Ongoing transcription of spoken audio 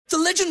The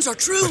legends are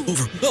true.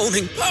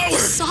 Overwhelming power!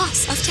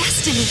 Sauce of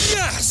destiny.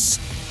 Yes!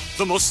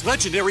 The most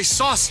legendary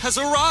sauce has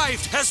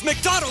arrived as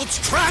McDonald's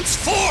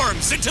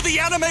transforms into the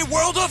anime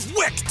world of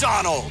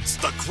WickDonald's.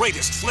 The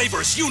greatest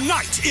flavors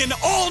unite in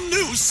all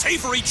new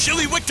savory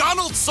chili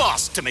McDonald's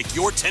sauce to make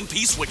your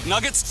 10-piece Wick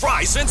Nuggets,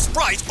 fries, and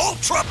Sprite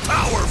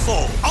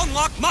ultra-powerful.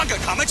 Unlock manga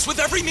comics with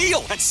every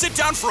meal and sit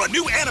down for a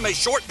new anime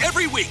short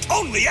every week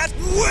only at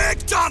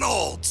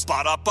WickDonald's.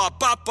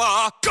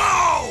 Ba-da-ba-ba-ba,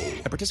 go!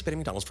 At participating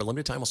McDonald's for a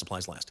limited time while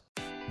supplies last.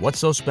 What's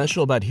so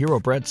special about Hero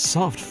Bread's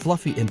soft,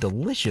 fluffy, and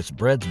delicious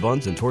breads,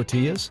 buns, and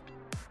tortillas?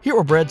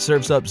 Hero Bread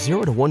serves up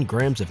 0 to 1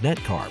 grams of net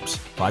carbs,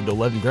 5 to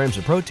 11 grams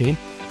of protein,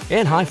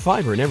 and high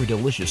fiber in every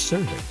delicious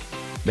serving.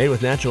 Made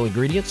with natural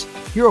ingredients,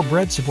 Hero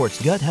Bread supports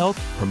gut health,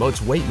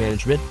 promotes weight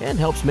management, and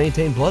helps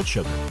maintain blood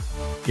sugar.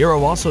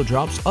 Hero also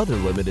drops other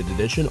limited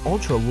edition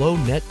ultra-low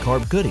net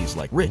carb goodies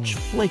like rich,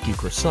 flaky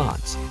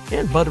croissants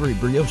and buttery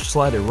brioche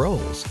slider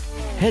rolls.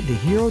 Head to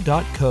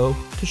hero.co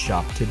to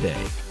shop today.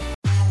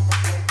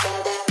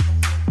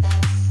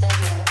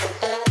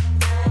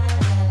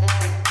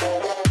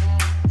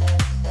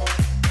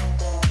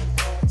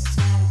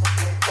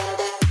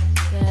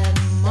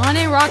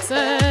 Morning,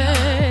 Roxanne.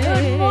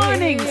 Good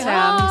morning,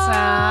 Tam.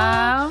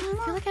 I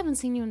feel like I haven't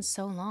seen you in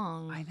so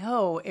long. I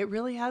know. It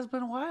really has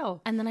been a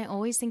while. And then I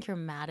always think you're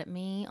mad at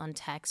me on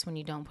text when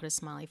you don't put a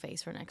smiley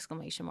face or an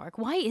exclamation mark.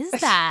 Why is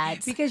that?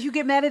 Because you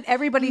get mad at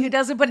everybody who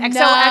doesn't put XOXOXO.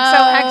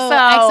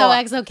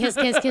 XOXO, kiss,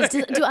 kiss, kiss.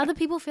 Do other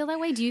people feel that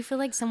way? Do you feel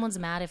like someone's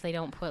mad if they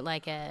don't put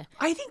like a...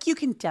 I think you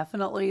can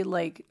definitely,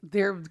 like,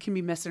 there can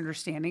be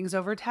misunderstandings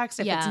over text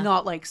if Yeah. it's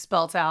not, like,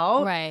 spelt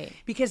out. Right.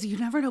 Because you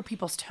never know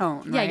people's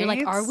tone, Yeah, right? you're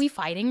like, are we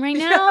fighting right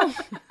now?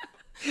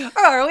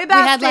 Or are we back?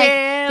 We had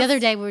like the other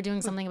day we were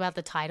doing something about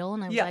the title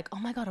and I was like, oh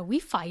my God, are we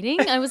fighting?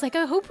 I was like,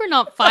 I hope we're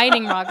not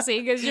fighting, Roxy,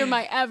 because you're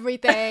my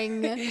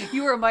everything.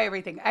 You were my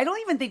everything. I don't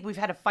even think we've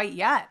had a fight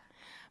yet.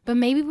 But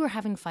maybe we're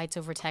having fights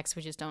over text,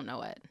 we just don't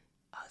know it.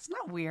 Oh, it's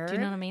not weird. Do you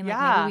know what I mean? Like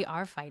Yeah. maybe we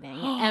are fighting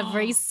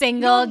every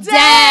single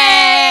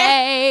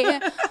day.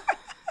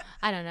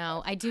 I don't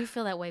know. I do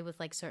feel that way with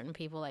like certain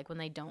people, like when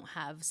they don't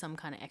have some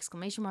kind of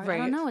exclamation mark. I Right.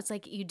 don't know. It's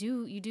like you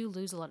do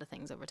lose a lot of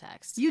things over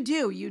text. You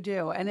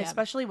do. And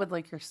especially with,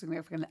 like, your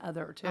significant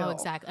other, too. Oh,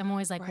 exactly. I'm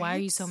always like, why are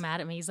you so Right?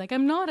 mad at me? He's like,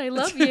 I'm not. I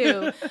love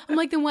you. I'm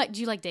like, then what? Do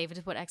you like David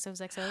to put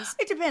XOXOs?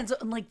 It depends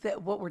on, like,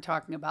 what we're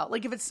talking about.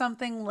 Like, if it's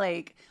something,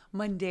 like,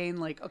 mundane,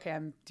 like, okay,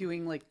 I'm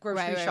doing, like,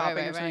 grocery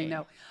shopping or something,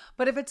 no.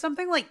 But if it's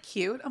something, like,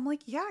 cute, I'm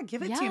like, yeah,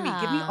 give it to me.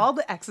 Give me Yeah. all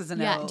the X's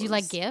and O's. Yeah. Do you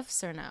like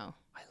gifts or no?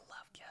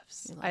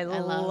 I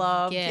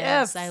love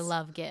gifts. I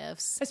love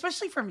gifts.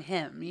 Especially from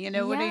him. You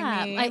know what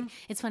I mean?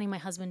 It's funny. My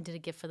husband did a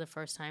gift for the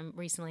first time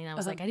recently, and I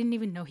was like, I didn't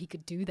even know he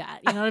could do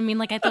that. You know what I mean?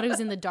 Like, I thought it was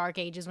in the dark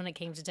ages when it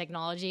came to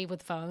technology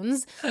with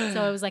phones.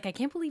 So I was like, I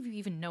can't believe you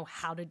even know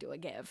how to do a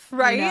gift.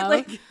 Right? You know?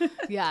 Like,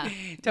 yeah.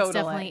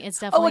 totally. It's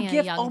definitely a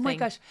gift. young Oh my thing.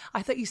 gosh.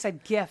 I thought you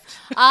said gift.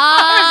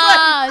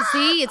 Ah,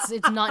 see,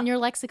 it's not in your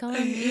lexicon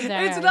either.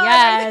 It's not.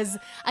 Yes,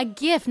 a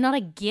gift, not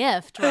a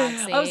gift,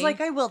 Roxy. I was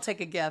like, I will take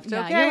a gift.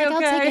 Yeah, Okay, you're like,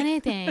 okay. I'll take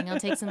anything. I'll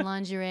take some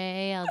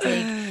lingerie. I'll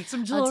take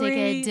Some I'll take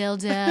jewelry. a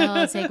dildo.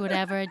 I'll take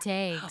whatever it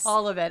takes.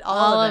 All of it.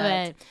 All of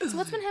it. So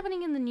what's been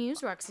happening in the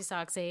news, Roxy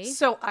Soxy?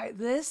 So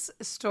this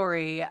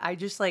story, I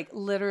just like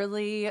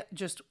literally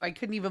I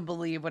couldn't even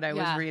believe what I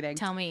was reading.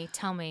 Tell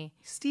me.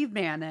 Steve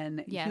Bannon,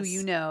 who Yes.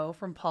 you know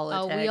from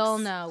politics. Oh,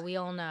 we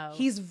all know.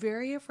 He's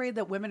very afraid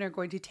that women are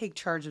going to take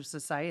charge of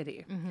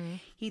society. Mm-hmm.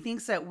 He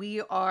thinks that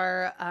we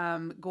are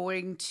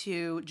going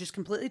to just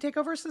completely take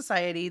over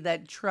society,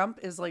 that Trump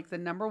is like the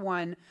number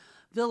one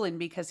villain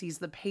because he's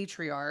the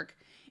patriarch,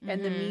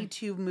 and the Me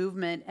Too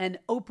movement and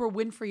Oprah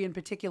Winfrey in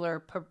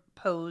particular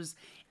pose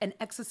an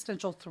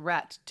existential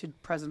threat to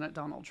President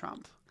Donald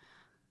Trump.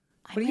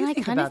 What do you think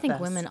I kind of about think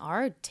this? women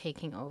are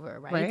taking over,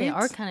 right? They Right?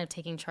 are kind of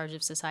taking charge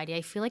of society.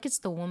 I feel like it's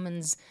the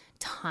woman's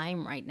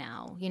time right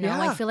now. You know,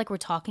 Yeah. I feel like we're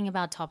talking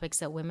about topics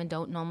that women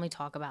don't normally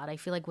talk about. I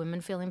feel like women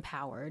feel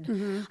empowered.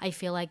 Mm-hmm. I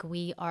feel like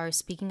we are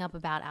speaking up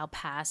about our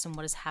past and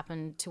what has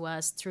happened to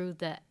us through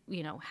the,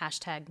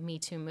 hashtag Me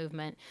Too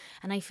movement.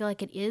 And I feel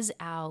like it is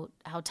our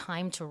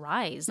time to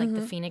rise, like Mm-hmm.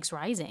 the Phoenix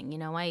Rising. You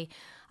know, I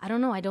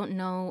don't know. I don't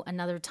know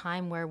another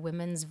time where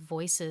women's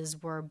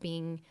voices were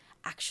being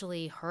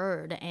actually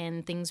heard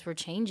and things were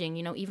changing.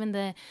 You know, even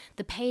the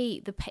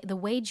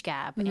wage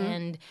gap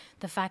and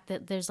the fact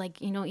that there's like,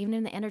 even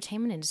in the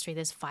entertainment industry,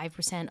 there's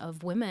 5%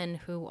 of women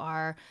who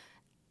are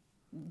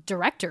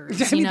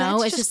directors. I mean,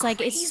 that's It's just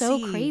like it's so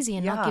crazy. crazy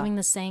and not Yeah.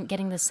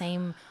 getting the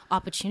same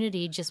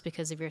opportunity just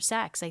because of your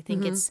sex. I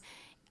think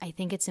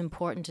it's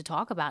important to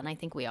talk about, and I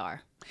think we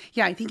are.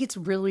 Yeah, I think it's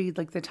really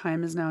like the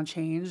time has now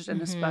changed, and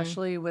Mm-hmm.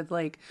 especially with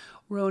like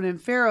Ronan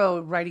Farrow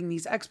writing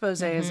these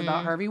exposés Mm-hmm.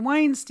 about Harvey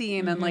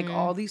Weinstein and like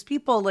all these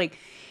people, like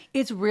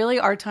it's really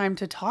our time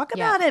to talk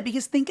about it,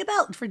 because think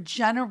about for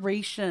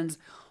generations,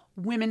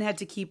 women had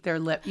to keep their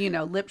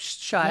lips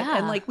shut. Yeah.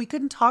 And like, we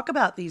couldn't talk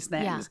about these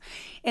things.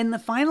 Yeah.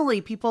 And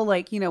finally people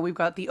like, we've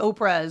got the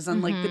Oprahs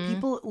and like the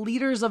people,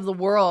 leaders of the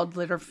world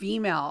that are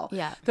female.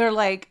 Yeah. They're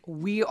like,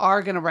 we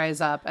are going to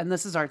rise up and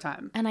this is our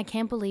time. And I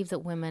can't believe that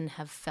women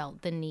have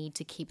felt the need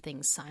to keep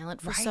things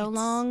silent for so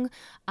long.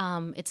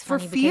 It's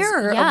funny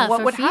fear because, of what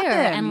for would fear,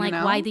 happen, and like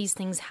why these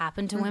things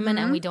happen to women,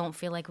 and we don't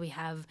feel like we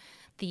have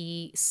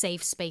the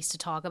safe space to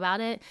talk about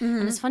it.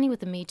 And it's funny with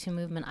the Me Too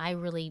movement, I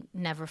really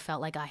never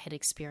felt like I had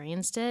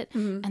experienced it.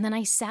 And then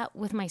I sat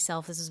with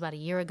myself, this was about a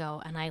year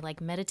ago, and I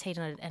like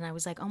meditated on it, and I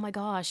was like, oh my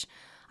gosh,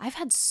 I've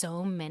had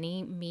so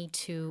many Me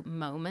Too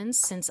moments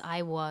since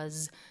I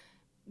was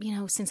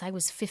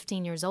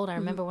 15 years old. I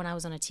remember when I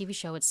was on a TV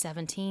show at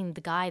 17,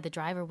 the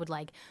driver would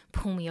like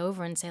pull me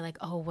over and say like,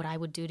 oh, what I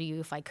would do to you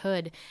if I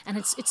could. And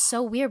it's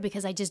so weird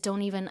because I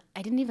didn't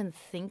even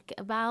think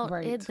about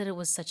it, that it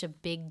was such a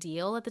big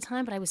deal at the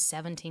time, but I was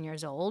 17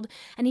 years old.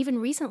 And even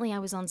recently I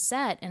was on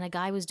set and a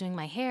guy was doing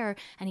my hair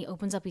and he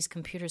opens up his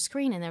computer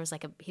screen and there was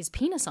like his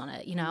penis on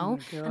it,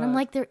 and I'm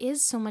like, there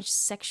is so much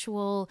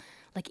sexual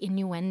like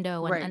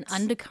innuendo and an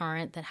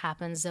undercurrent that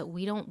happens that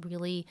we don't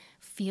really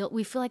feel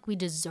like we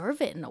deserve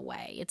it in a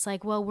way. It's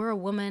like, well, we're a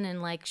woman and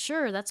like,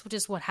 sure, that's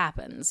just what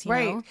happens. You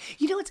know?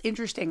 It's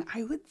interesting.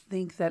 I would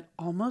think that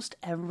almost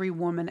every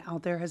woman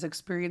out there has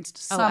experienced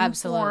some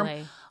form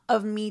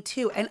of Me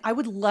Too. And I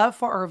would love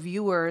for our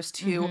viewers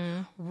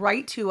to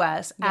write to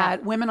us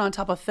at Women on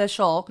Top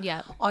Official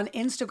on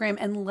Instagram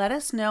and let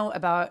us know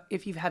about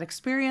if you've had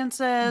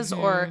experiences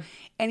or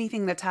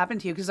anything that's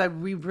happened to you, because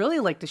we really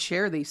like to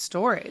share these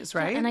stories,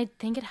 right? Yeah, and I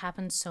think it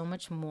happens so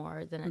much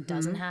more than it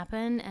doesn't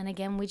happen. And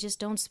again, we just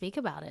don't speak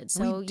about it.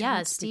 So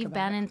Steve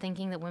Bannon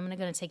thinking that women are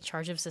going to take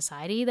charge of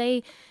society,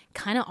 they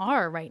kind of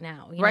are right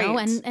now, you know?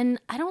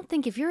 And I don't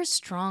think if you're a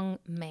strong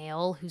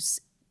male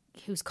who's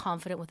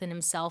confident within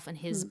himself and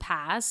his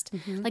past.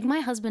 Like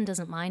my husband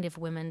doesn't mind if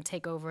women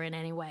take over in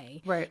any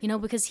way,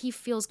 because he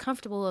feels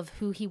comfortable of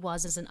who he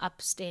was as an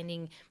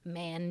upstanding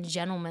man,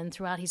 gentleman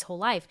throughout his whole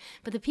life.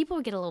 But the people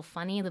who get a little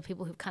funny are the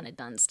people who've kind of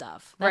done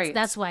stuff.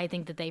 That's why I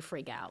think that they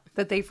freak out.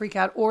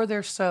 Or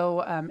they're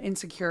so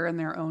insecure in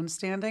their own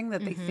standing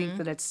that they think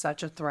that it's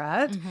such a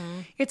threat.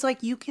 It's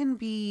like you can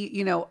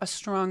be, a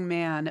strong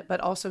man, but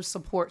also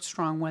support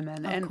strong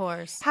women. Of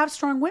course. Have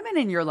strong women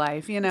in your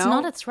life, It's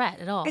not a threat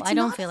at all. I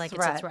don't feel like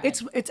it's a threat.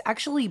 It's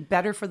actually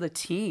better for the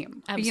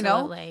team.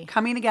 Absolutely.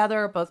 Coming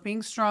together, both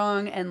being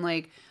strong and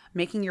like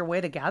making your way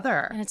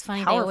together. And it's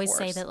funny, they always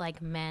say that like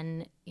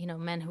men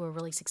who are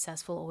really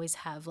successful always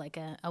have like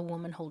a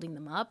woman holding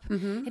them up.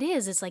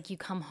 It's like you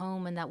come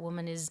home and that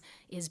woman is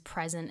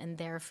present and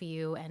there for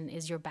you and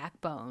is your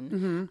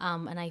backbone.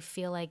 And I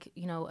feel like,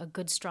 a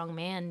good strong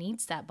man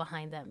needs that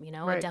behind them,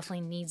 It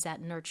definitely needs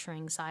that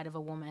nurturing side of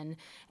a woman.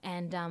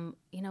 And,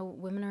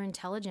 women are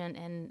intelligent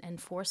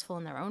and forceful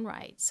in their own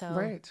right. So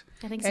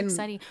I think it's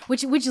exciting.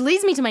 Which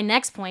leads me to my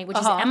next point, which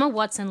is Emma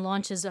Watson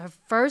launches her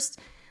first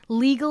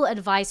legal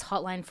advice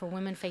hotline for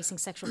women facing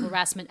sexual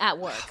harassment at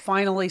work.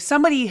 Finally,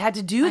 somebody had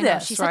to do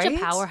this. She's such a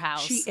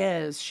powerhouse.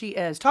 She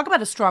is. Talk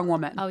about a strong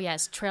woman. Oh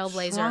yes,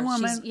 trailblazer. Strong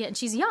woman.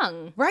 She's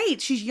young.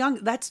 Right, she's young.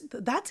 That's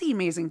the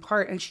amazing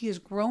part. And she has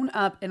grown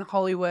up in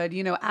Hollywood,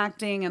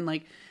 acting and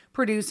like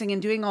producing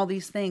and doing all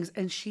these things.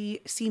 And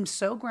she seems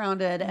so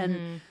grounded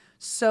and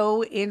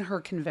so in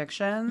her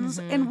convictions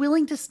and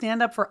willing to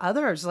stand up for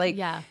others. Like,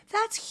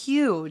 that's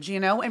huge,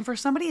 And for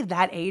somebody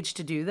that age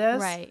to do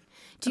this, right?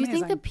 Do you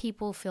think that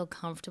people feel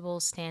comfortable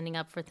standing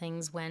up for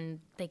things when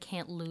they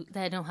can't lose,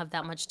 they don't have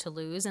that much to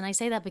lose? And I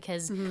say that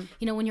because,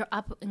 when you're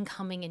up and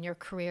coming in your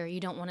career, you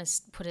don't want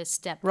to put a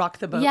step. Rock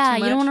the boat. Yeah,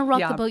 too you don't much. want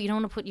to rock the boat. You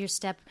don't want to put your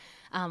step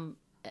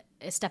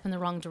a step in the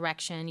wrong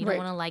direction. You don't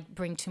want to like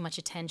bring too much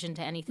attention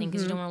to anything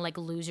because you don't want to like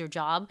lose your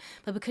job.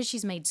 But because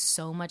she's made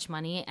so much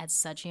money at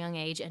such a young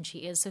age and she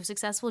is so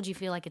successful, do you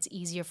feel like it's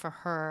easier for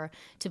her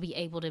to be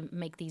able to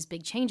make these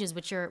big changes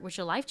which are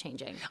life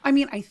changing? I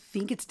mean, I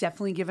think it's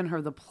definitely given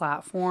her the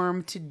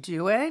platform to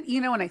do it,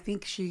 and I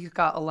think she's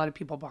got a lot of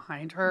people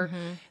behind her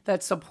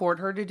that support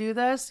her to do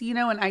this,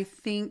 and I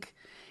think,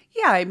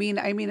 I mean,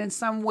 in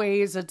some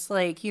ways it's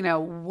like,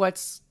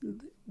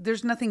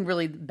 there's nothing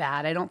really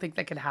bad, I don't think,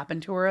 that could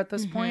happen to her at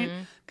this point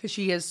because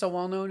she is so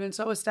well known and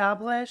so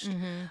established.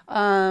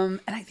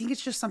 And I think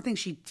it's just something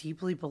she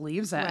deeply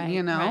believes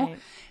in, Right.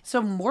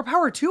 So more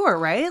power to her,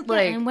 right? Yeah,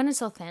 and when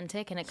it's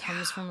authentic and it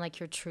comes from like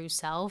your true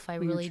self, I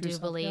really do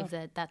believe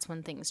that that's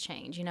when things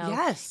change.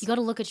 Yes. You got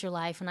to look at your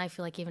life, and I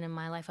feel like even in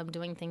my life, I'm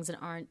doing things that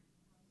aren't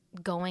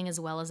going as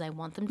well as I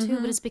want them to,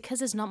 but it's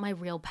because it's not my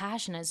real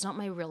passion, it's not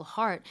my real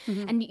heart.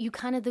 And you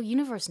kind of, the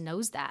universe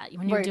knows that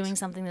when you're doing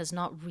something that's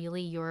not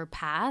really your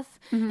path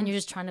and you're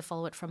just trying to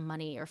follow it from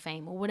money or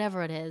fame or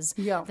whatever it is,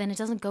 then it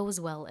doesn't go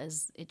as well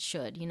as it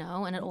should,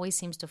 and it always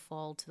seems to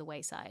fall to the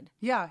wayside.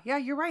 Yeah,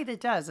 you're right,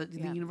 it does. The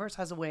universe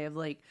has a way of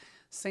like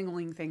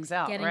singling things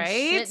out, Getting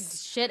right?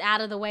 shit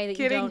out of the way that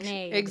you don't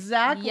need.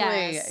 Exactly.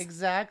 Yes.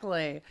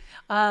 Exactly.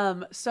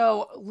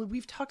 So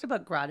we've talked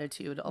about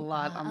gratitude a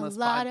lot on this podcast. A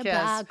lot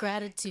about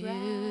gratitude.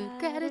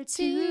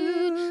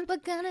 We're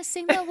gonna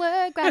sing the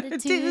word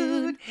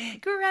gratitude.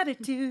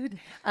 Gratitude.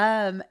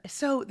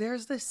 So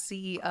there's the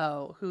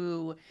CEO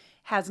who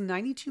has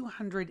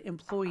 9,200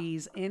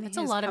 employees in his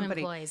That's a lot company. of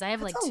employees. I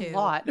have That's like 2. a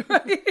lot,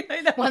 right?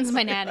 I know. One's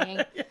my nanny,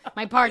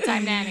 my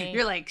part-time nanny.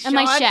 You're like, and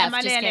my Sean chef, and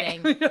my just nanny.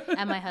 kidding.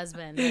 And my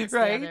husband. That's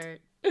Right? the other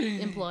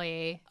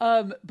employee.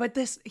 But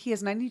he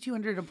has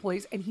 9,200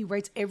 employees, and he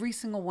writes every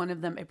single one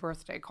of them a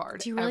birthday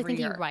card. Do you really every think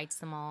year. he writes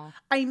them all?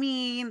 I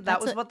mean,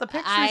 that was what the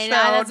picture I showed. know,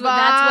 that's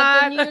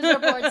what the but- news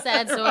report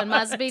said, so it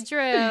must be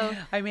true.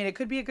 I mean, it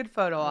could be a good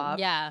photo op.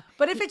 Yeah.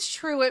 But if it's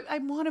true, I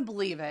want to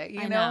believe it.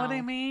 You know what I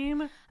know.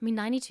 mean? I mean,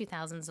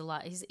 92,000 is a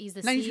lot. He's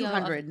the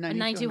 9,200, CEO of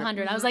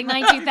 9,200. I was like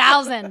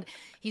 92,000.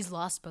 He's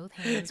lost both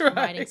hands from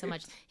writing so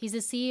much. He's the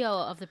CEO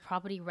of the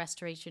property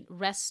restoration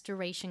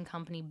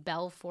company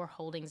Belfour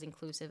Holdings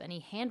Inclusive, and he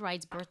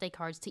handwrites birthday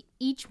cards to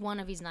each one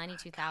of his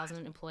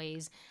 92,000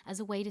 employees as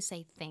a way to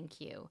say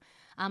thank you.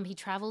 He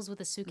travels with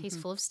a suitcase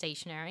full of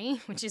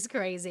stationery, which is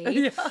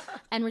crazy.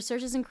 And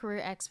researchers and career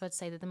experts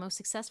say that the most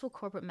successful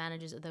corporate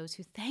managers are those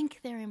who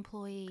thank their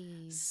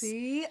employees.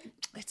 See,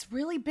 it's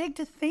really big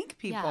to thank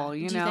people,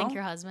 you Do know? you thank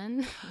your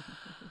husband?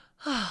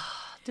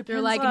 Depends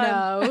They're like,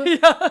 on- no.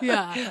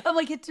 Yeah. I'm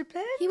like, it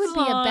depends. He would be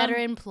a on- better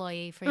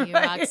employee for you,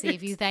 Roxy,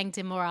 if you thanked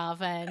him more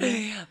often.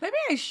 Maybe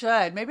I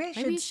should. Maybe I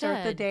should you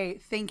start the should. day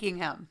thanking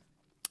him.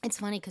 It's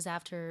funny because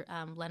after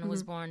Lena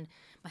was born,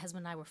 my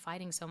husband and I were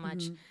fighting so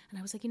much. And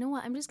I was like, you know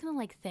what? I'm just going to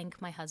like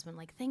thank my husband.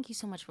 Like, thank you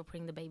so much for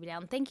putting the baby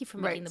down. Thank you for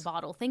making the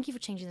bottle. Thank you for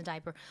changing the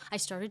diaper. I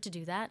started to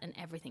do that and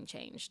everything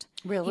changed.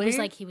 Really? He was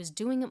like, he was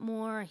doing it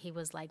more. He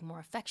was like more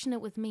affectionate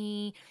with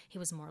me. He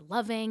was more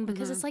loving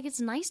because it's like, it's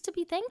nice to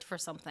be thanked for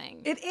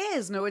something. It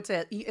is. No, it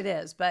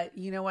is. But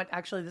you know what?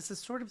 Actually, this is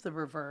sort of the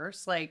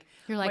reverse. Like,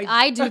 You're like,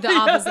 I do the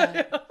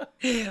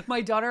opposite.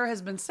 my daughter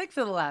has been sick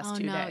for the last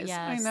 2 no, days. yes,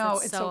 I know.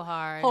 that's so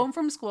hard. Home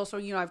from school. So,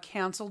 you know, I've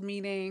canceled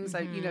meetings,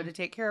 to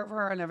take care of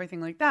her and everything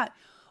like that,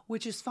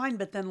 which is fine.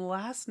 But then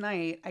last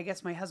night, I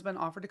guess my husband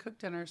offered to cook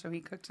dinner. So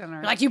he cooked dinner.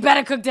 You're like, you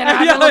better cook dinner.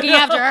 I've been looking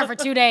after her for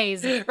 2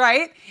 days.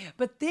 Right?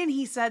 But then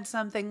he said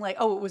something like,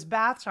 oh, it was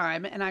bath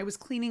time. And I was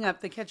cleaning up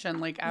the kitchen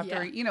like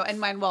after, and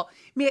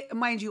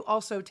mind you,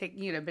 also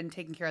been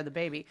taking care of the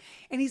baby.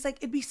 And he's like,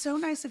 it'd be so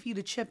nice of you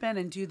to chip in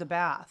and do the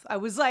bath. I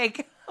was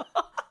like...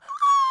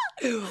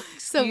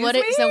 So what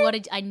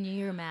did I knew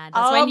you were mad.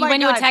 That's Oh when my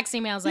you were God.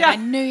 texting me, I was like, I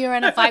knew you were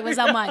in a fight with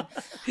someone.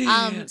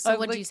 So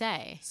what'd like- you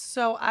say?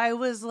 So I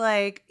was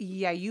like,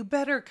 yeah, you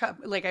better come.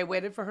 Like, I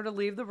waited for her to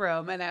leave the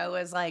room and I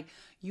was like,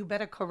 you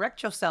better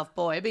correct yourself,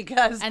 boy,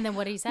 because... And then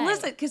what did he say?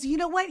 Listen, because you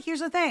know what? Here's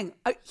the thing.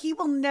 He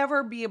will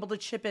never be able to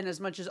chip in as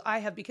much as I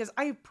have because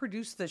I have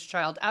produced this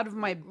child out of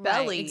my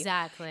belly.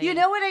 exactly. You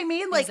know what I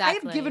mean? Like, I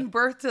Exactly. have given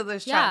birth to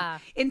this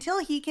child. Until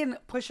he can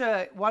push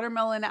a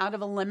watermelon out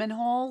of a lemon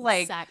hole,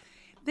 like... Exactly.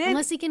 Then,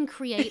 Unless he can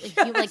create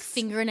like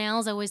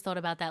fingernails. I always thought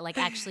about that, like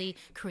actually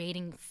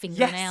creating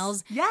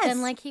fingernails. yes.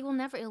 Then like he'll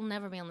never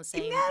be on the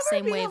same never be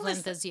able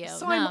wavelength to- as you.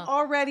 So no.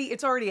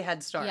 it's already a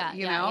head start, Yeah,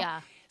 you yeah, know? yeah.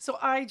 So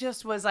I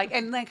just was like,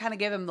 and then kind of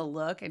gave him the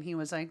look and he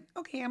was like,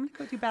 okay, I'm going to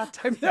go do bath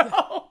time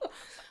now.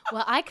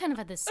 Well, I kind of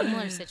had this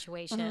similar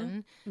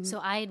situation. So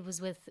I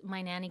was with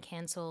my nanny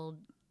canceled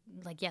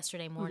like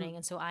yesterday morning,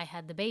 and so I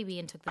had the baby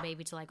and took the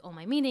baby to like all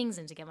my meetings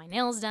and to get my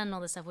nails done and all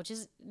this stuff, which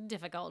is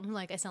difficult.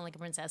 Like I sound like a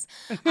princess,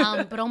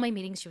 but all my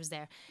meetings she was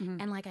there.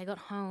 And like I got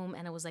home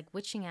and it was like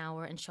witching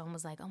hour, and Sean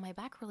was like, "Oh, my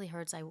back really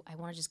hurts. I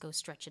want to just go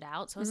stretch it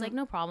out." So I was like,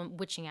 "No problem."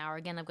 Witching hour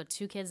again. I've got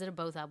 2 kids that are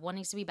both up. One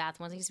needs to be bathed,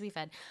 one needs to be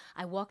fed.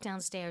 I walk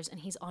downstairs and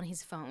he's on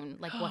his phone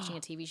like watching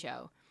a TV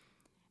show.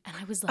 And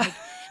I was like,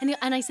 and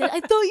I said, I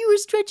thought you were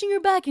stretching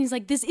your back. And he's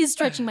like, this is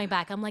stretching my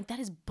back. I'm like, that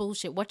is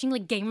bullshit. Watching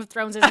like Game of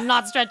Thrones is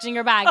not stretching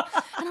your back.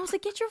 And I was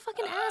like, get your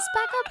fucking ass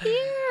back up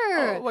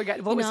here. Oh my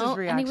God. What was his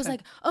reaction? And he was like,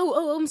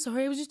 oh, I'm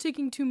sorry. I was just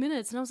taking 2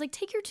 minutes. And I was like,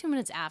 take your 2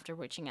 minutes after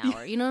witching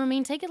hour. You know what I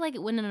mean? Take it like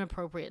when an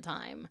appropriate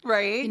time.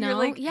 Right? You know? You're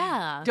like,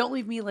 yeah. Don't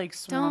leave me like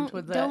swamped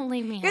with it. Don't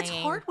leave me It's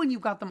hanging. hard when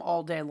you've got them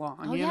all day long,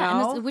 Oh, you yeah.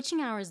 know? And the witching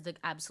hour is the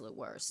absolute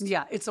worst.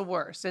 Yeah, it's the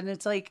worst. And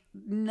it's like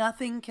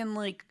nothing can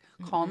like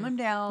calm them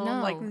down. No,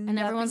 Like, and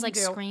everyone's like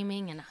nothing to do.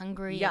 screaming and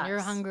hungry, and you're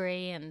Yes.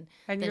 hungry, and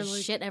And there's you're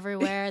like- shit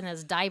everywhere, and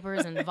there's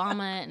diapers and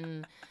vomit,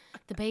 and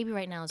the baby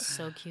right now is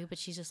so cute, but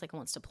she's just like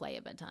wants to play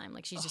at bedtime,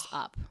 like she's just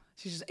up.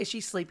 Is she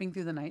sleeping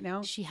through the night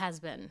now? She has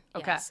been,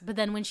 Okay. yes. But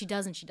then when she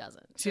doesn't, she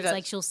doesn't. So She it's does.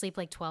 like she'll sleep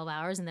like 12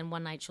 hours, and then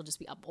one night she'll just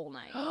be up all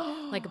night,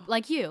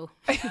 like you,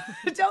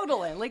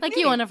 Totally. Like like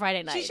me. you on a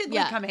Friday night. She should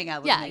yeah. like come hang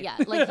out with yeah, me. Yeah,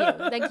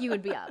 like you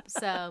would be up.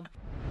 So.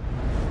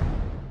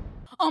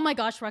 Oh my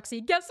gosh,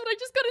 Roxy, guess what I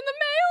just got in the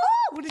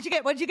mail? What did you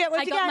get? What did you get? What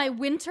I did you got get? my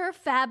Winter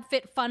Fab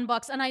Fit Fun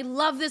box, and I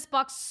love this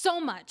box so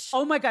much.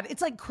 Oh my God.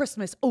 It's like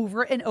Christmas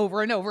over and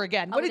over and over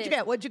again. What did you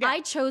get? What did you get? I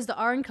chose the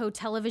R&Co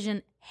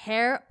Television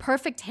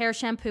Perfect Hair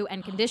Shampoo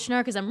and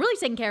Conditioner because I'm really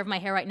taking care of my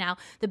hair right now.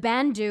 The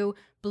Bandu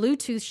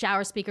Bluetooth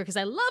shower speaker because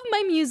I love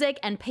my music,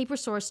 and Paper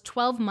Source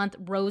 12-month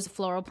rose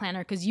floral planner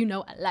because you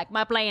know I like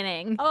my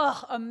planning.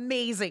 Oh,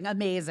 amazing,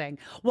 amazing.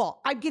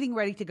 Well, I'm getting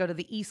ready to go to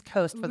the East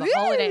Coast for the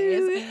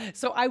holidays,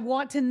 so I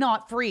want to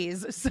not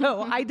freeze.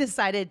 So I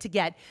decided to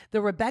get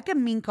the Rebecca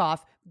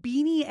Minkoff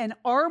beanie and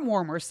arm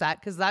warmer set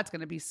because that's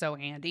going to be so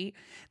handy.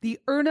 The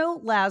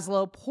Erno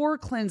Laszlo pore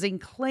cleansing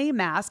clay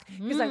mask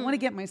because I want to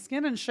get my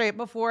skin in shape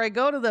before I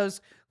go to those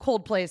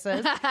cold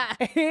places.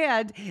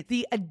 And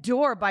the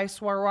Adore by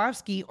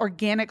Swarovski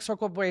organic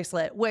circle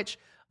bracelet, which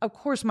of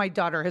course my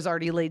daughter has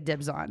already laid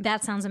dibs on.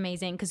 That sounds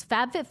amazing because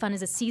FabFitFun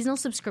is a seasonal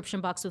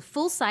subscription box with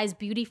full-size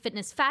beauty,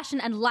 fitness,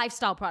 fashion, and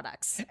lifestyle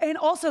products. And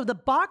also the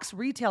box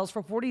retails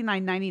for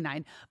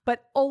 $49.99,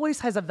 but always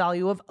has a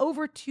value of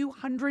over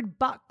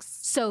 $200.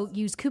 So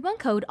use coupon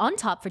code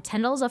ONTOP for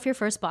 $10 off your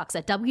first box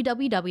at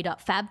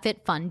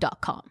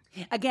www.fabfitfun.com.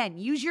 Again,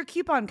 use your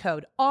coupon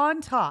code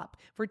ONTOP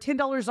for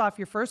 $10 off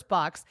your first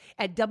box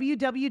at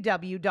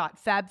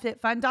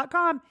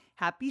www.fabfitfun.com.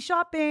 Happy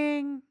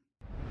shopping.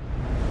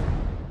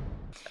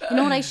 You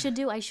know what I should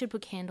do? I should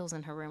put candles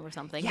in her room or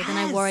something. But then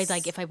I worry,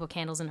 like, if I put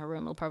candles in her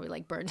room, it'll probably,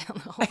 like, burn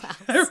down the whole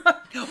house.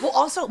 Well,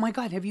 also, oh my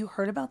God, have you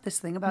heard about this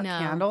thing about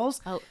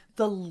candles? Oh.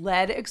 The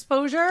lead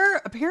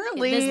exposure?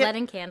 Apparently. There's lead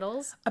in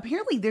candles?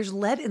 Apparently, there's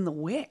lead in the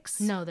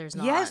wicks. No, there's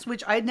not. Yes,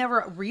 which I'd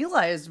never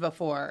realized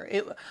before.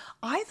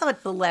 I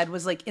thought the lead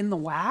was, like, in the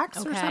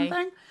wax or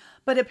something.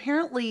 But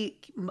apparently,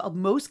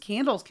 most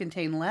candles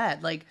contain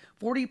lead. Like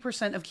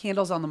 40% of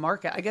candles on the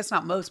market. I guess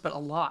not most, but a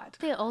lot.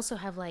 They also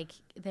have like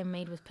they're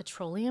made with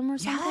petroleum or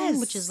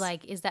something, which is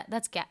like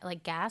that's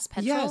like gas,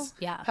 petrol? Yes,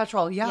 yeah,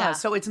 petrol. Yeah.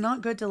 So it's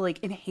not good to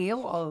like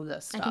inhale all of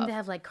this stuff. I think they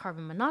have like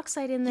carbon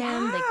monoxide in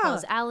them. They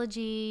cause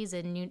allergies,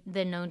 and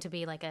they're known to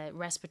be like a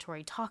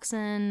respiratory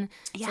toxin.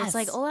 Yes. So it's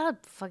like all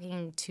out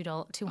fucking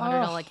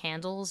 $200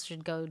 candles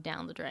should go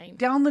down the drain.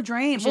 Down the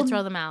drain. You should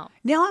throw them out.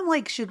 Now I'm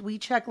like, should we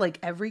check like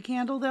every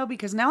candle though?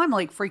 Because now I'm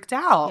like freaked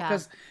out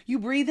because you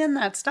breathe in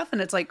that stuff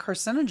and it's like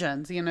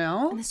carcinogens, you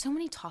know? And there's so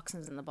many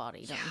toxins in the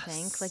body, don't you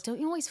think? Like, don't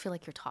you always feel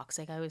like you're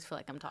toxic? I always feel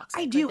like I'm toxic.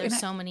 I do. Like, there's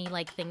so many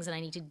like things that I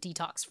need to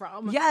detox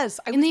from. Yes.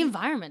 In the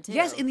environment too.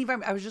 Yes, in the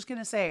environment. I was just going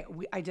to say,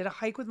 I did a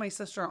hike with my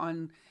sister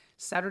on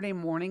Saturday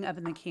morning up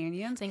in the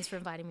canyons. Thanks for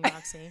inviting me,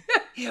 Roxy.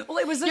 Well,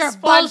 it was You're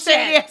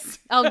spontaneous. bullshit.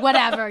 Oh,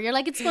 whatever. You're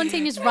like, it's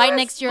spontaneous right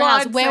next to your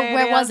house.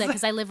 Where was it?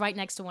 Because I live right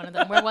next to one of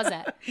them. Where was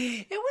it?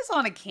 It was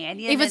on a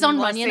canyon. If it's on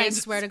Runyon, I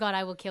Angeles. swear to God,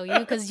 I will kill you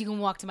because you can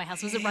walk to my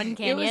house. Was it Runyon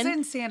Canyon? It was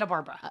in Santa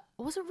Barbara.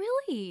 Was it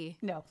really?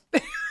 No.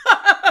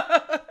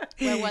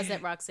 Where was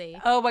it, Roxy?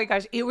 Oh my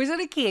gosh, it was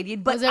in a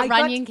canyon. But Was it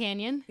Runyon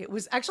Canyon? It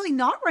was actually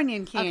not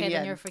Runyon Canyon. Okay,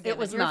 then you're forgiven. It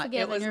was You're not.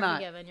 forgiven. It was You're not.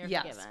 forgiven. You're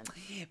Yes. forgiven.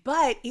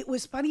 But it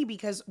was funny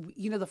because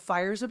you know the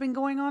fires have been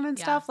going on and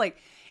stuff like,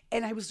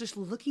 and I was just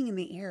looking in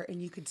the air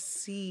and you could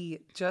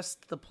see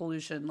just the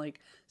pollution like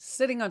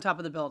sitting on top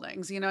of the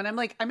buildings, you know. And I'm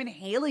like, I'm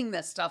inhaling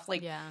this stuff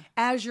like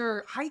as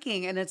you're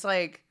hiking, and it's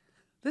like,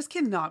 this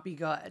cannot be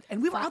good.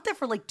 And we were out there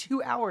for like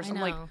 2 hours. I know.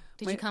 I'm like,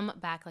 did you come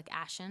back like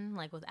ashen,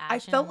 like with ash? I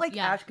felt like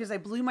ash because I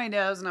blew my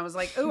nose and I was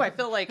like, oh, I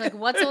feel like like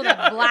what's all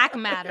that black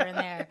matter in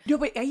there? No,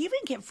 but I even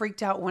get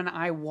freaked out when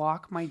I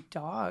walk my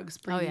dogs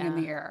breathing in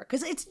the air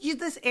because it's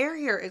this air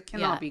here. It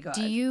cannot be good.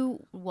 Do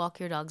you walk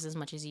your dogs as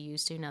much as you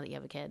used to now that you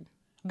have a kid?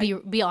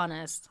 Be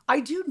honest. I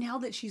do now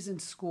that she's in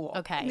school.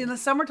 Okay. In the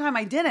summertime,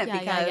 I didn't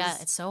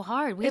because it's so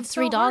hard. We have it's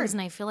 3 so dogs, hard.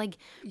 and I feel like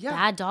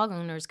bad dog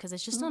owners because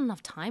it's just not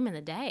enough time in the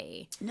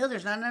day. No,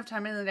 there's not enough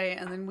time in the day.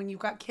 And then when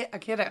you've got a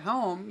kid at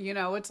home, you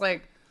know, it's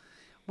like,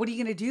 what are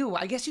you going to do?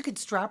 I guess you could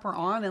strap her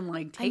on and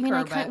like take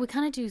her. We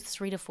kind of do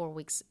 3 to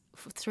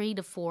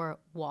 4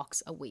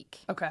 walks a week.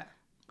 Okay.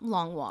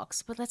 Long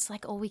walks, but that's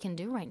like all we can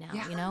do right now,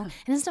 you know? And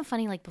isn't it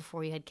funny, like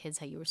before you had kids,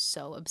 how you were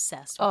so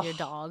obsessed with your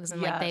dogs and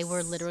like they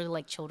were literally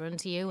like children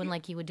to you and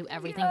like you would do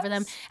everything for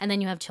them. And then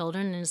you have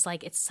children and it's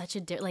like, it's such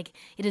a,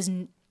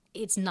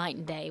 it's night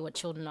and day what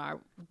children are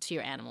to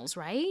your animals,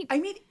 right? I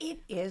mean, it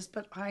is,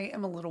 but I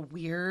am a little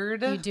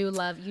weird. You do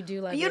love You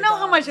your know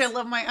how much I dogs.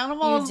 love my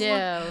animals. You do.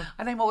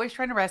 And I'm always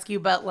trying to rescue,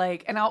 but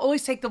like, and I'll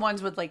always take the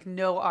ones with like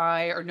no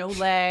eye or no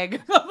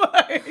leg.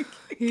 Like,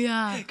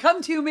 Yeah.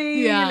 come to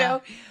me, Yeah. you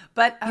know.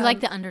 But You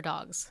like the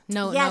underdogs.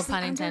 No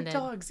pun intended.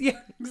 Underdogs. Yeah,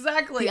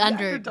 exactly. The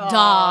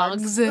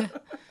underdogs.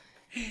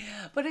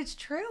 But it's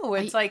true.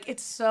 It's like,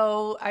 it's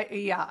so,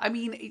 I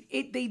mean,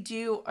 they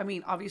do. I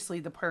mean, obviously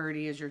the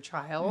priority is your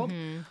child,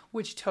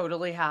 which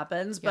totally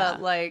happens.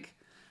 But like,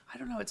 I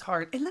don't know, it's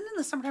hard. And then in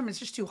the summertime, it's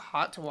just too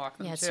hot to walk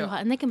them Yeah, it's too. too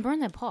hot. And they can burn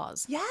their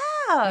paws. Yeah.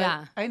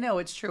 Yeah. I know,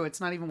 it's true. It's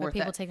not even But worth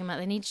people it. take them out.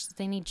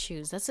 They need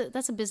shoes. That's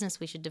a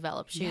business we should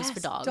develop. Shoes for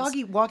dogs.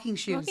 Doggy walking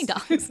shoes. Walking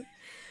dogs.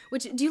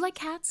 Which, do you like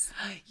cats?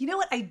 You know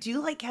what? I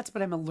do like cats,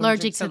 but I'm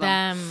Allergic to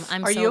them.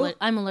 Are you?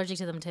 I'm allergic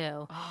to them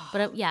too.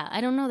 But I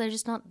don't know. They're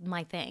just not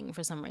my thing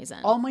for some reason.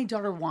 All my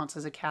daughter wants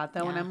is a cat,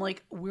 though, and I'm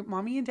like,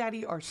 Mommy and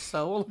Daddy are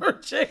so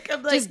allergic.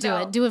 I'm like, Just do no.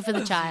 it. Do it for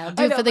the child.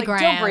 Do I it know, for the like, don't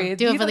gram. breathe.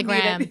 Do it You for the don't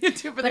need gram. it. Do it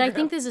for the But I gram.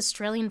 think there's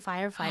Australian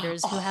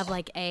firefighters who have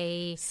like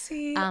a,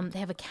 See? they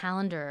have a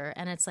calendar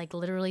and it's like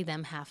literally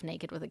them half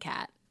naked with a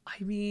cat.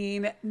 I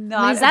mean,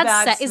 not Is a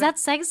bad that is that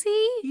sexy?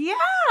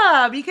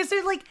 Yeah, because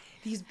they're like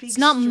these big. It's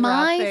not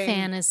my strapping-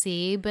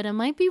 fantasy, but it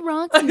might be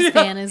Roxy's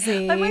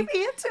fantasy. I might be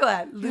into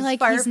it. You're This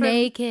like he's firefighter-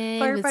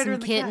 naked with firefighter some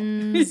and the cat.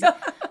 kittens. Yeah.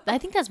 I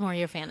think that's more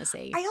your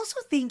fantasy. I also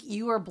think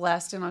you are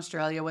blessed in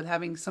Australia with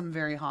having some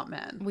very hot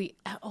men.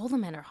 All the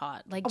men are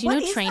hot. Like, do you What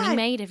know is Training that?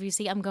 Mate? If you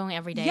see, I'm going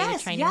every day Yes,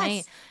 to Training yes.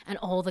 Mate, and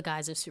all the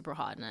guys are super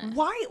hot in it.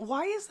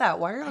 Why is that?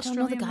 Why are I don't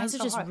Australian know. The men guys are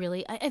so just hot?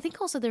 really. I think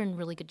also they're in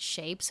really good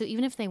shape. So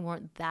even if they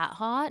weren't that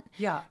hot,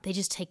 Yeah. they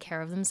just take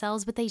care of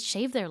themselves. But they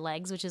shave their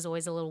legs, which is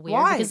always a little weird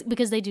Why?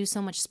 because they do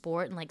so much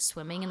sport and like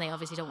swimming, and they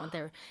obviously don't want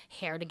their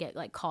hair to get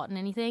like caught in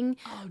anything.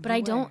 But no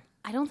I don't. way.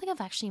 I don't think I've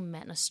actually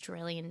met an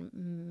Australian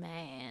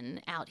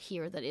man out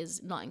here that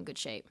is not in good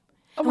shape.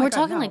 Oh And my we're God,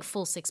 talking no. like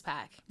full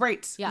 6-pack.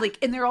 Right. Yeah. Like,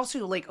 and they're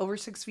also like over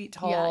 6 feet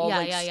tall, yeah,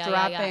 like yeah, yeah,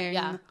 strapping.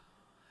 yeah.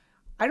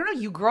 I don't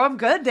know. You grow up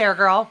good there,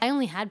 girl. I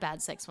only had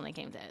bad sex when I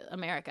came to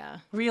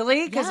America.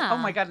 Really? Because Yeah. oh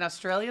my God, in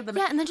Australia, the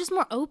Yeah, and they're just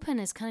more open.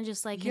 It's kind of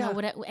just like, you Yeah.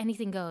 know,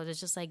 anything goes. It's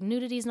just like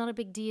nudity is not a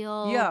big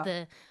deal. Yeah.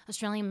 The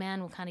Australian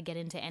man will kind of get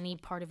into any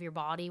part of your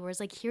body, whereas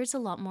like here's a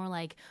lot more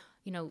like,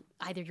 you know,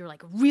 either you're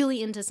like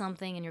really into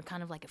something and you're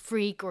kind of like a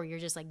freak, or you're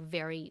just like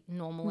very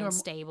normal and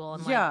stable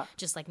and like Yeah.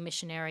 just like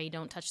missionary.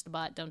 Don't touch the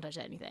butt. Don't touch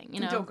anything. You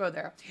know, Don't go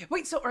there.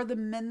 Wait, so are the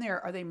men there?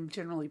 Are they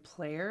generally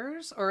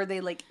players, or are they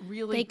like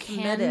really? they can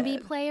be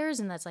committed? players,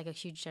 and that's like a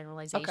huge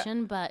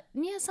generalization. But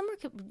yeah, some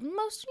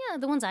are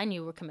the ones I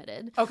knew were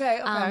committed.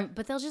 Okay, okay.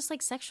 But they'll just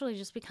like sexually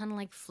just be kind of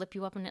like flip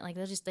you up, and like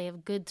they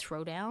have good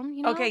throwdown.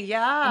 You know. Okay,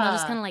 yeah. And they'll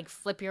just kind of like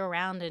flip you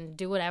around and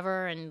do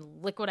whatever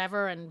and lick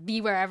whatever and be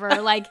wherever.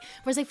 Like,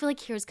 whereas I feel like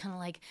here it's kind of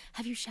like,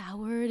 have you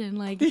showered? And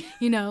like,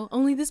 you know,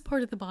 only this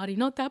part of the body,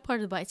 not that part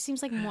of the body. It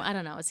seems like more, I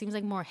don't know. It seems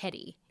like more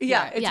heady.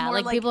 Yeah, here. it's more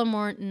like like- people are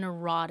more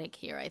neurotic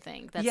here, I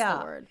think. That's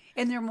the word.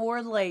 And they're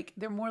more like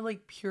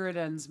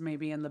Puritans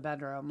maybe in the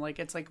bedroom. Like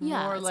it's like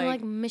Yeah, more it's like,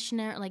 like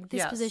missionary, like this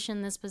Yes.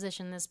 position, this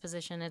position, this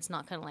position. It's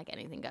not kind of like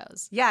anything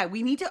goes. yeah,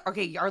 we need to.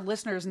 Okay, our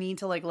listeners need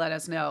to like let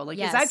us know. Like,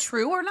 is that Yes.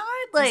 true or not?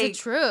 Like, Is it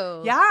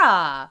true?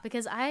 Yeah.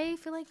 Because I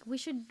feel like we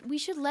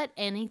should let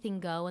anything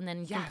go, and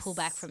then you can pull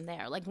back Yes. from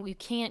there. Like you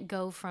can't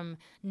go from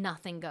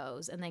nothing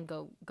goes and then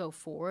go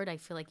forward. I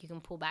feel like you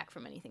can pull back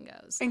from anything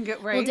goes. And go,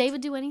 Will right.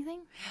 David do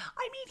anything?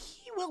 I mean,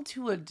 he will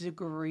to a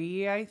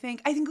degree. I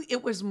think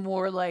it was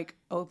more like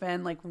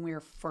open, like when we were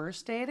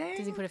first dating.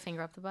 Does he put a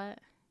finger up the butt?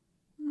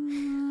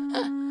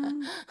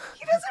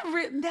 He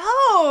doesn't. No.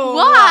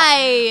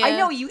 Why? I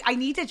know you. I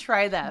need to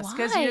try this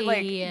because you're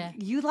like Why?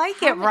 you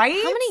like it, right?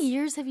 How many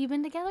years have you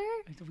been together?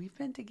 We've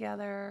been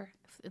together.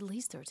 At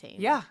least 13.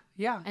 Yeah.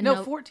 And no,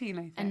 no- 14.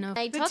 I think. And no.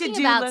 The Talking to-do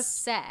about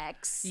list.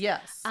 sex.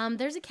 Yes.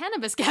 There's a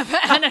cannabis cafe.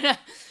 No, no.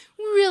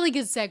 Really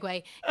good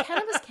segue.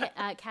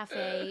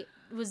 Cafe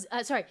was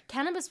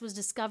cannabis was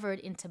discovered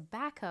in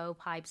tobacco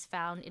pipes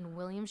found in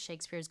William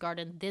Shakespeare's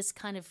garden. This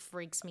kind of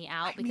freaks me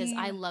out because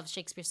I love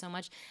Shakespeare so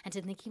much, and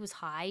to think he was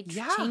high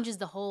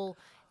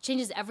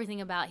changes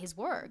everything about his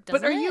work.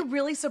 Doesn't But are it? you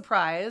really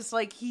surprised?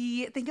 Like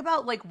think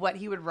about like what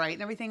he would write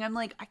and everything. I'm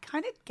like, I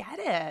kind of get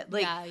it.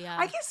 Like, Yeah.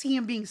 I can see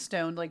him being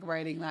stoned, like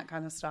writing that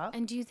kind of stuff.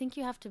 And do you think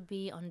you have to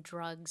be on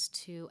drugs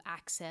to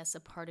access a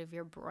part of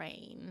your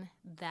brain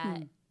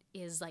that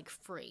is like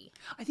free?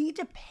 I think it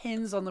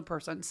depends on the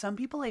person. Some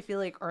people I feel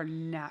like are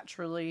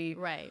naturally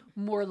Right.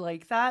 more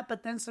like that,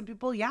 but then some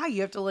people, you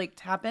have to like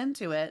tap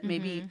into it,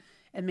 maybe,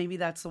 and maybe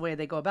that's the way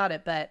they go about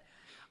it. But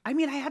I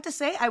mean, I have to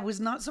say, I was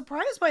not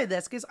surprised by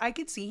this because I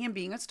could see him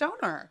being a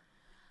stoner.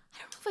 I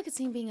don't know if I could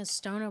see him being a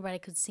stoner, but I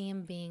could see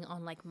him being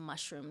on like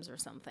mushrooms or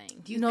something.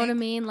 Do you know what I think-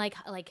 mean? Like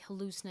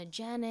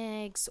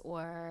hallucinogenics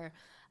or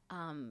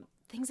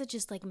things that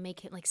just like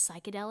make it like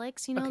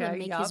psychedelics, you know, that Okay,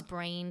 make yeah. his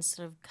brain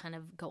sort of kind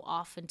of go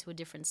off into a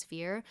different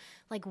sphere.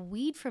 Like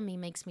weed for me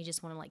makes me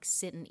just want to like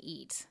sit and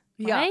eat.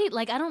 Yeah. Right?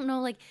 Like I don't know,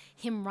 like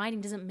him writing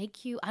doesn't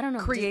make you, I don't know.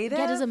 Creative?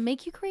 Does it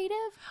make you creative?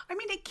 I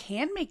mean, it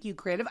can make you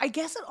creative. I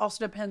guess it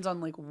also depends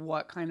on like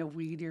what kind of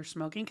weed you're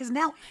smoking. Because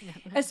now,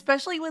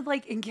 especially with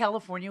like in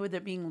California, with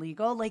it being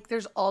legal, like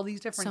there's all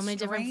these different So many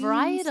different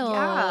strains. Yeah.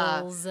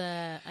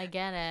 varietals. I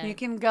get it. You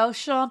can go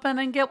shopping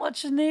and get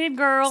what you need,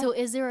 girl. So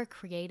is there a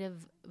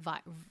creative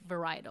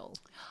varietal?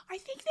 I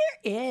think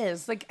there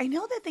is. Like, I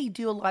know that they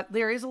do a lot.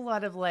 There is a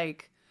lot of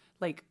like,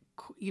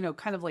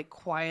 kind of like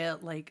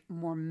quiet, like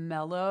more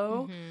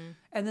mellow. Mm-hmm.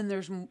 And then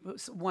there's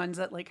ones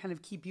that like kind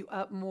of keep you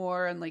up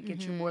more and like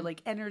get you more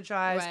like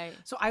energized. Right.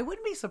 So I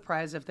wouldn't be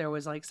surprised if there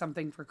was like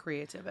something for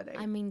creativity.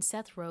 I mean,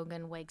 Seth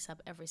Rogen wakes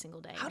up every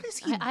single day. How does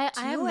he I have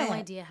do no it?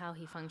 idea how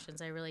he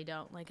functions. I really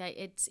don't. Like,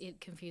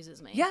 it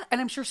confuses me. Yeah, and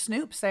I'm sure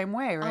Snoop same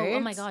way, right? Oh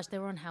my gosh, they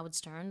were on Howard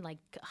Stern, like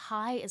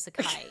high as a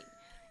kite,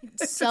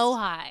 so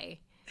high.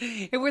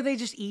 And were they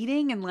just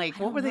eating and like I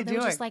what don't were know, they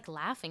doing? were just like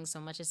laughing so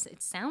much.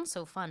 It sounds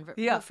so fun.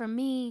 Yeah. But for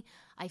me,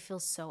 I feel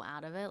so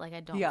out of it. Like I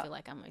don't Yeah. feel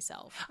like I'm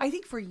myself. I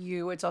think for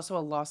you, it's also a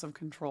loss of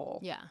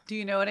control. Yeah. Do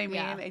you know what I mean?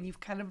 Yeah. And you've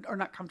kind of are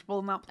not comfortable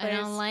in that I place.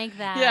 don't like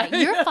that. Yeah.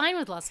 You're fine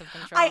with loss of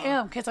control. I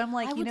am because I'm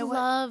like, I you would know what?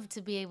 love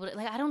to be able to.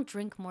 Like, I don't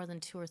drink more than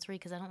 2 or 3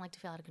 because I don't like to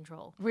feel out of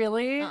control.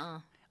 Really?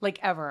 Like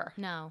ever?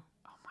 No.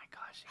 Oh my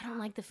gosh. I don't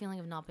like the feeling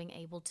of not being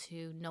able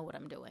to know what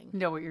I'm doing.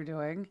 Know what you're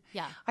doing.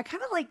 Yeah. I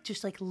kind of like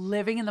just like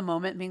living in the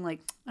moment and being like,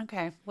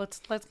 okay, let's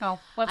go.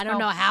 I don't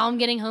know how I'm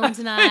getting home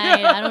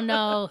tonight. I don't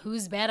know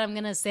whose bed I'm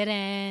going to sit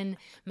in.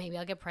 Maybe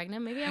I'll get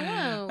pregnant. Maybe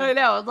I won't. I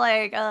know.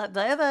 Like,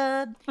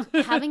 David.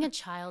 Having a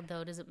child,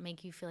 though, does it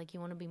make you feel like you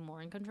want to be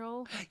more in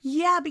control?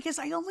 Yeah, because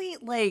I only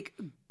like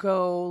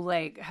go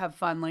like have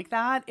fun like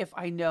that if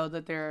I know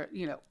that they're,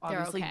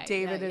 obviously okay.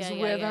 David is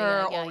Yeah, with yeah,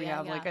 her, yeah, or we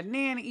have like yeah. a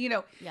nanny,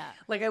 Yeah.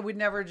 like I would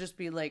never just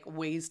be like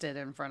wasted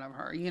in front of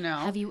her,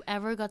 Have you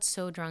ever got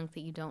so drunk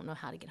that you don't know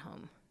how to get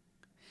home?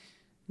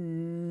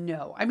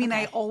 No, I mean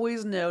I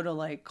always know to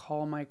like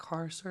call my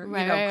car service,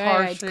 Right, car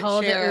right.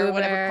 Call the share, Uber.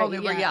 whatever, call the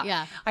Uber. Yeah, Yeah,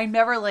 yeah. I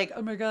never like,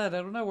 oh my god, I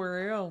don't know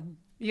where I am.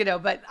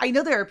 But I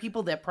know there are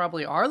people that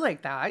probably are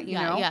like that, you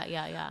know?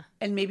 Yeah.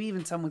 And maybe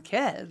even some with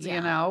kids,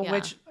 Yeah.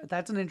 which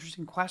that's an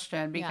interesting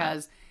question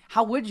because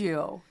how would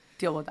you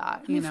deal with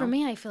that? I mean, for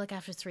me, I feel like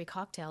after 3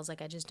 cocktails,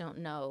 like I just don't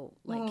know,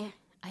 like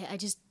I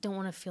just don't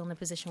want to feel in a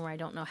position where I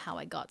don't know how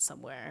I got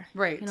somewhere.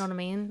 Right. You know what I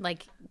mean?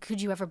 Like,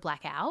 could you ever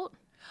black out?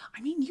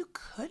 I mean, you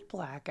could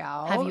black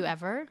out. Have you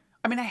ever?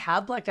 I mean, I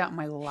have blacked out in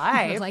my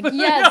life. Like,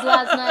 yes,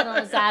 last night on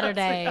a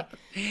Saturday.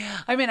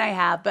 I mean, I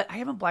have, but I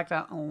haven't blacked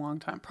out in a long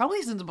time.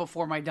 Probably since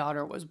before my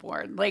daughter was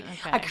born. Like,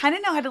 I kind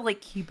of know how to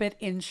like keep it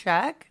in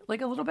check,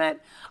 like a little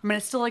bit. I mean, I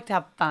still like to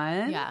have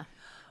fun. Yeah.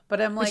 But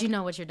I'm like, But you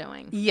know what you're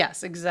doing.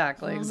 yes,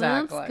 exactly,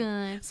 exactly. That's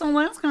good. So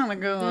that's kind of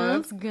good.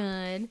 That's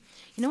good.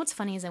 You know what's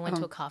funny is I went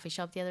to a coffee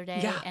shop the other day,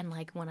 Yeah. and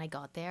like when I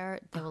got there,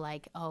 they were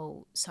like,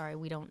 "Oh, sorry,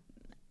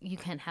 you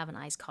can't have an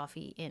iced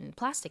coffee in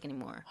plastic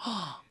anymore."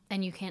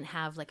 And you can't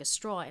have like a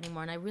straw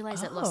anymore. And I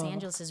realized that Los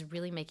Angeles is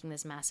really making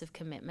this massive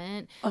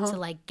commitment to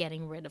like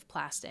getting rid of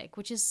plastic,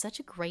 which is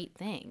such a great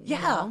thing. you Yeah,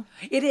 know?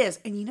 it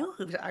is. And you know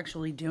who's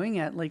actually doing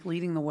it, like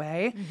leading the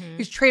way,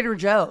 is Trader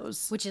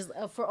Joe's. Which is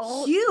for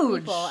all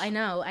Huge. people. I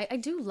know. I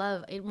do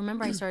love.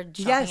 Remember, I started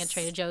shopping Yes. at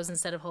Trader Joe's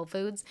instead of Whole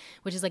Foods,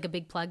 which is like a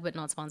big plug, but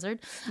not sponsored.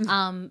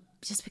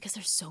 Just because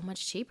they're so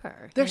much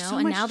cheaper. They're you know? so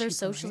and much now they're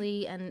cheaper,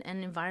 socially and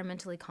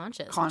environmentally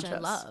conscious, which I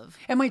love.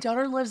 And my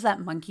daughter loves that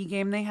monkey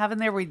game they have in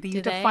there where you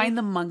have to they? find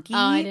the monkey. Oh,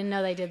 I didn't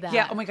know they did that.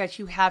 Yeah. Oh my gosh,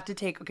 you have to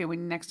take. Okay,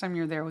 when next time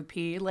you're there with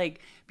P,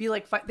 like be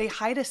like they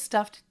hide a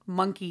stuffed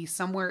monkey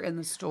somewhere in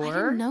the store. I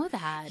didn't know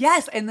that.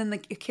 Yes, and then the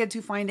kids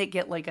who find it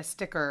get like a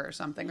sticker or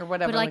something or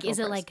whatever. But like, is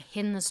low it price. like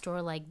hidden in the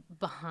store, like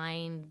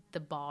behind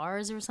the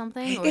bars or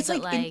something? Or It's is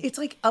like, it like it's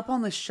like up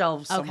on the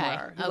shelves Okay,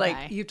 somewhere. okay.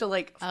 Like you have to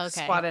like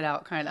spot it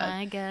out, kind of.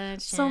 I gotcha.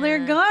 So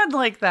they're good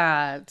like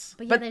that.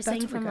 But yeah, they're that's saying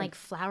really from good. like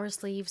flower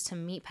sleeves to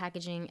meat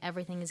packaging,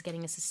 everything is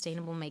getting a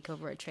sustainable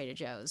makeover at Trader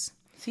Joe's.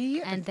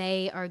 See. And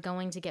they are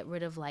going to get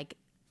rid of like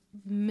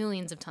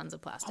millions of tons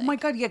of plastic. Oh my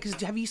god, yeah, because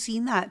have you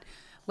seen that?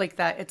 Like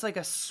that, it's like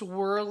a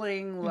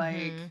swirling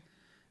like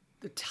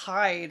the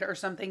tide or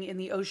something in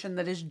the ocean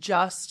that is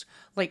just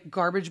like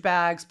garbage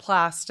bags,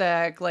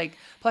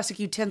 plastic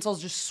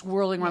utensils just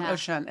swirling around the Yeah.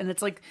 ocean, and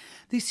it's like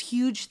this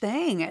huge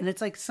thing, and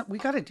it's like we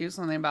got to do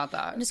something about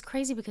that. And it's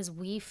crazy because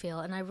we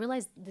feel, and I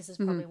realize this is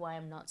probably why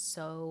I'm not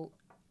so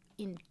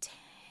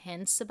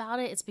intense about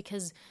it. It's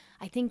because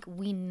I think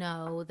we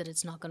know that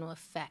it's not going to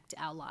affect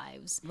our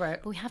lives. Right.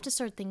 But we have to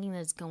start thinking that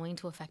it's going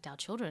to affect our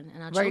children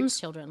and our Right. children's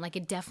children. Like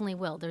it definitely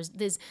will. There's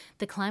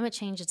the climate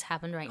change that's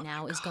happened right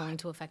now is going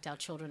to affect our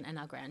children and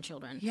our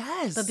grandchildren.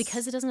 Yes. But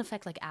because it doesn't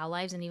affect like our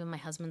lives, and even my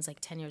husband's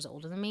like 10 years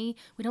older than me,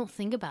 we don't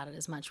think about it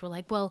as much. We're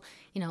like, well,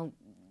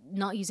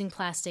 not using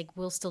plastic,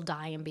 we'll still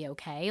die and be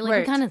okay. Like we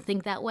Right. kind of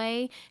think that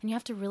way, and you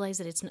have to realize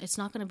that it's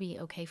not going to be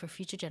okay for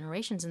future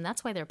generations, and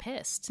that's why they're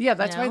pissed. Yeah,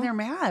 that's you why know? they're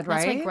mad,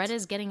 That's right? why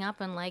Greta's getting up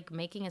and like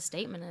making a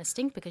statement and a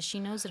stink because she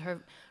knows that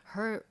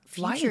her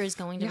future Life, is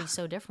going to yeah. be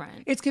so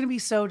different. It's going to be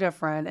so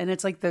different, and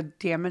it's like the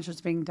damage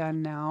that's being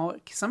done now.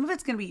 Some of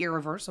it's going to be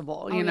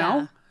irreversible, you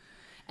know. Yeah.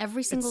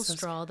 Every single so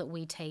straw that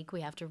we take,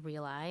 we have to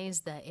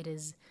realize that it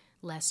is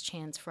less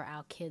chance for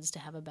our kids to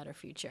have a better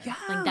future. Yeah.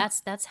 Like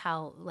that's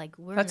how like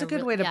we're That's in a good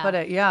real- way to put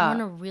it, yeah. We're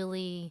in a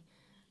really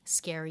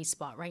scary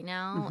spot right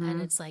now,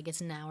 and it's like it's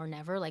now or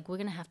never. Like we're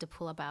gonna have to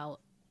pull up our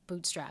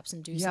bootstraps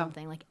and do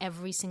something like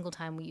every single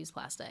time we use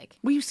plastic.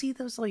 Well, you see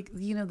those like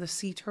the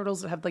sea turtles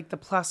that have like the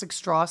plastic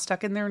straw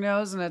stuck in their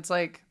nose, and it's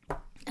like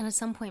And at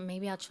some point,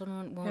 maybe our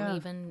children won't Yeah.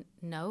 even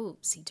know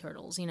sea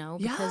turtles, because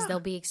Yeah.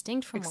 they'll be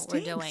extinct from what we're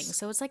doing. Extinct.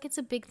 So it's like it's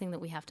a big thing that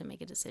we have to make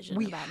a decision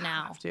about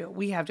now.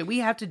 We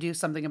have to do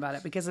something about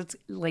it because it's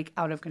like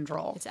out of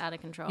control. It's out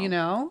of control. You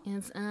know?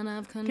 It's out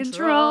of control.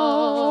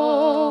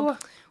 Control.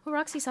 Well,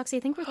 Roxy Soxy, I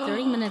think we're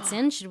 30 minutes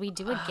in. Should we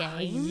do a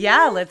game?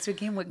 Yeah, let's do a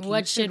game. What game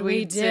What should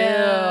we do?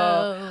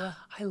 I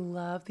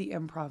love the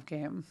improv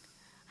game.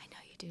 I know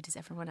you do. Does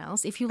everyone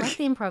else? If you like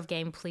the improv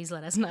game, please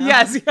let us know.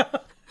 Yes. Yeah.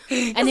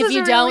 And This if is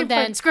you a don't, really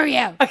then fun- screw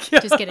you.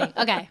 Just kidding.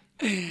 Okay.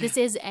 This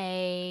is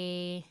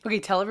Okay,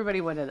 tell everybody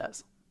what it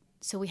is.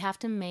 so we have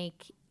to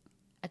make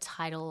a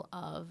title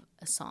of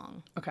a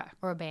song Okay.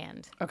 or a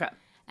band. Okay.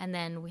 And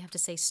then we have to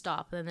say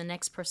stop. And then the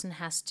next person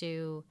has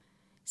to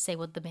say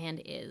what the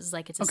band is.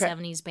 Like it's a Okay.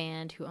 70s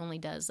band who only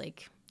does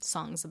like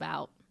songs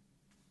about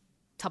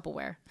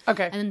Tupperware.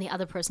 Okay. And then the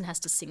other person has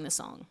to sing the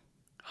song.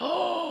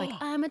 Like,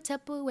 I'm a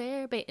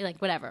Tupperware baby. Like,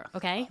 whatever,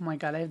 okay? Oh my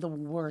God, I have the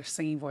worst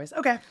singing voice.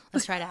 Okay.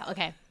 Let's try it out.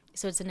 Okay.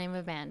 So it's the name of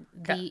a band.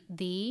 Okay.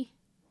 The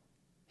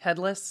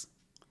Headless.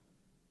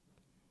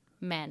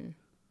 Men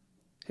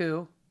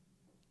Who?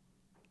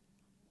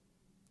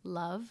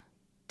 Love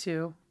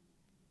To.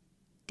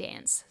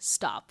 Dance.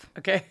 Stop.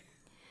 Okay.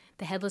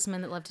 The Headless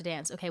Men That Love to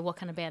Dance. Okay, what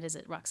kind of band is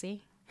it,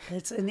 Roxy?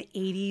 It's an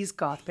 80s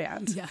goth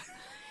band. Yeah.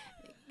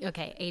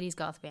 Okay, 80s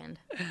goth band.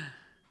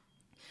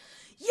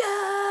 Yeah,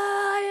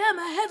 I am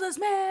a headless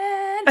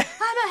man.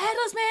 I'm a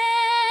headless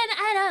man,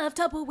 and I love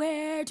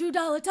Tupperware,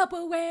 $2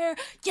 Tupperware.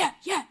 Yeah.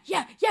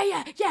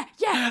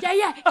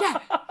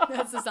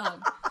 That's the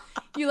song.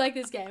 You like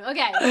this game?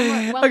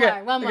 Okay,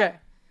 one more. Okay.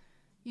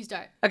 You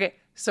start. Okay.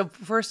 So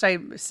first I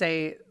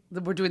say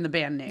that we're doing the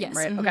band name, Yes,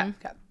 right? mhm.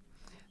 Okay.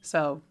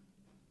 So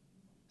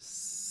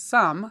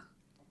some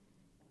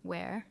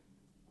Where?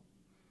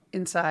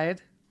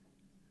 inside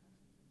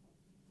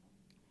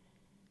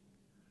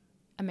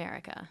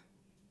America.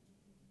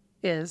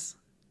 is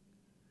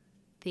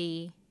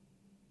The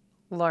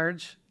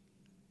large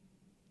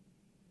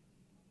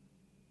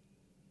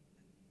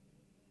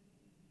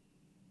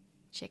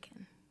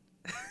chicken.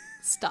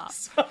 Stop.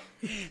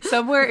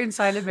 somewhere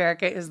inside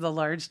America is the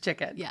large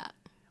chicken. Yeah.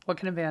 What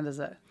kind of band is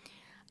it?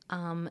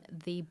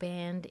 The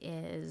band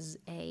is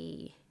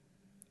a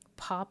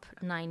pop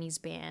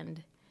 90s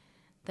band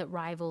that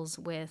rivals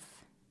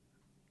with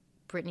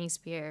Britney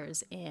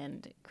Spears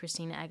and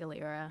Christina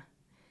Aguilera.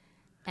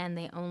 And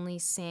they only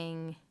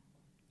sing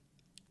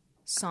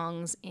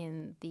songs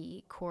in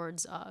the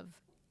chords of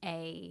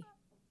A,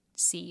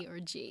 C, or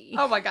G.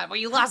 Oh my God. Well,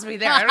 you lost me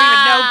there. I don't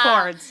even know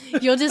chords.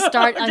 You'll just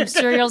start, I'm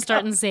sure you'll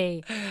start and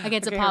C. Okay,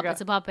 it's Okay, a here we pop, go. it's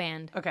a pop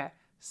band. Okay.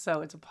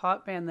 So it's a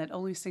pop band that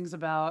only sings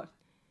about.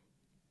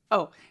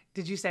 Oh,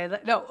 did you say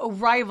that? No,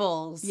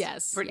 Rivals.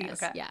 Yes, Britney.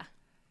 yes, Okay. yeah.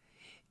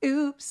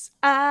 Oops,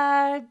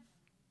 I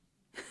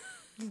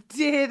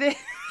did it.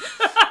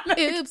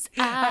 Oops,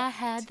 I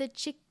had the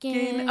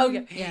chicken.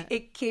 Okay. Yeah.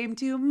 It came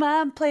to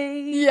my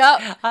place.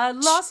 Yep. I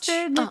lost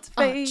it in its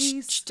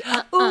face.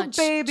 Ooh,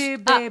 baby,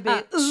 baby.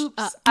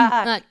 Oops,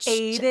 I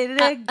ate it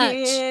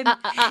again.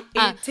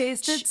 It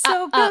tasted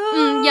so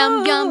good.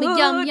 Yum, yum,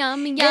 yum,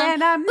 yum, yum.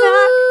 And I'm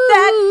not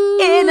that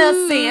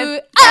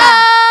innocent.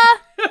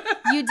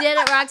 You did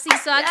it, Roxy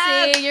Soxy.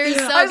 Yes. You're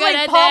so I was good like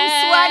at palm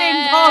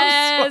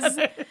this.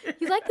 sweating.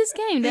 You like this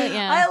game, don't you?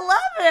 I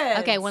love it.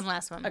 Okay, one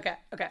last one. Okay.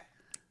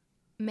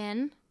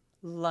 Men,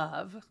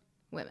 Love,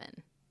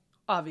 women,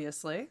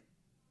 obviously.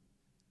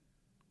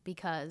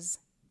 because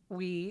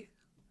We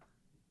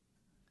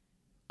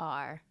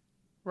are.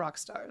 rock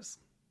stars.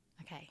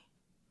 Okay.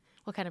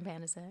 What kind of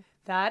band is it?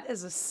 That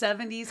is a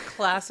 70s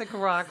classic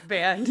rock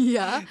band.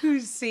 Yeah. Who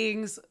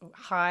sings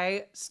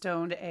high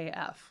stoned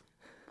AF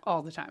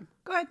all the time.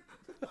 Go ahead.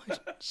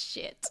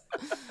 Shit.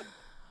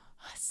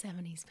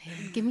 70s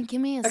band.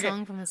 Give me a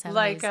song from the 70s.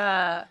 Like,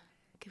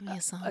 give me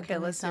a song. okay, give me a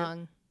let's do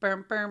song.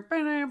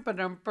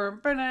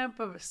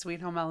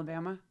 Sweet Home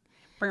Alabama.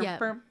 Yeah. Yeah.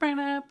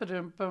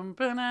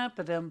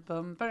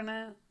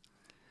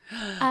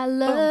 I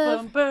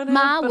love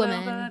my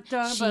woman.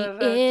 She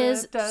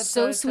is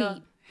so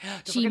sweet.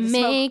 She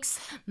makes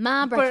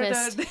my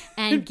breakfast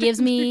and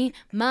gives me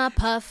my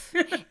puff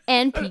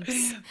and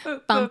peeps.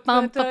 Bum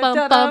bum bum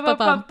bum bum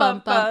bum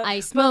bum bum.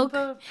 I smoke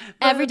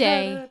every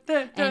day,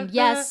 and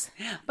yes,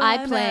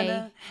 I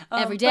play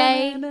every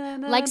day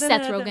like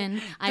Seth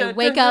Rogen. I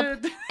wake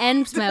up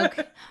and smoke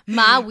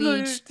my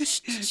weed.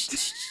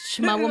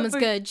 My woman's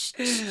good.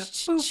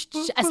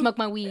 I smoke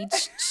my weed.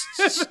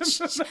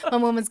 My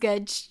woman's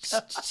good.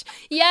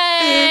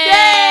 Yay!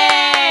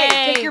 Yay!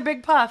 Take your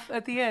big puff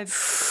at the end.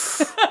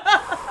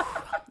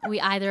 We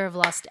either have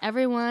lost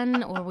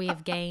everyone or we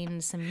have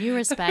gained some new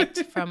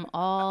respect from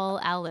all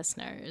our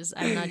listeners.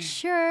 I'm not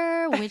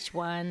sure which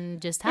one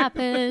just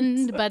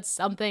happened, but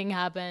something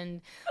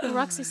happened.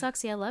 Roxy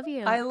Soxy, I love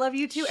you. I love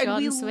you too. Short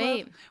and and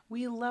sweet.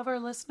 We love our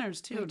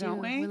listeners too, don't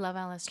we? We love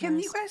our listeners. Can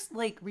you guys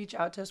reach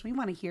out to us? We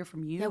want to hear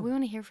from you. Yeah, we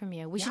want to hear from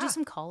you. We should do Yeah.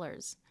 some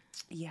callers.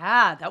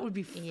 Yeah, that would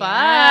be fun.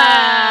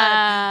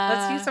 Yeah.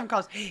 Let's do some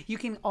calls. You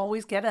can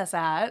always get us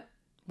at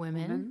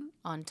Women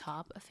on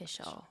Top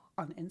Official.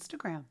 on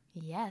Instagram.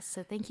 Yes,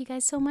 so thank you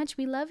guys so much.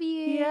 We love you.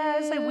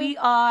 Yes, and we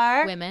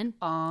are Women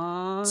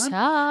on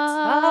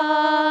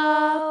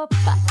Top.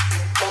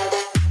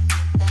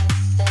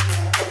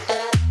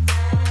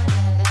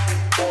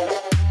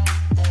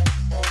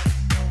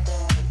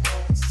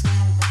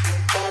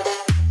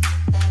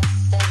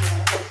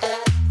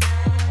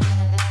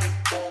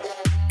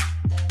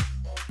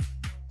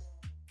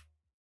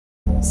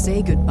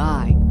 Say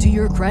goodbye to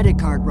your credit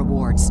card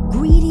rewards.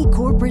 Greedy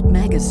corporate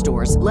mega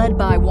stores, led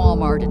by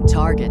Walmart and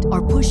Target,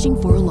 are pushing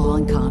for a law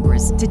in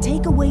Congress to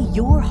take away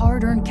your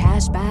hard-earned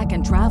cash back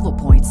and travel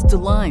points to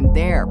line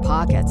their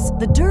pockets.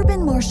 The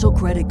Durbin-Marshall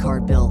credit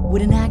card bill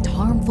would enact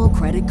harmful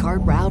credit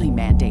card routing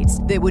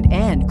mandates that would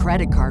end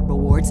credit card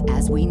rewards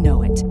as we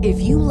know it.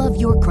 If you love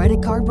your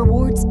credit card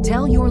rewards,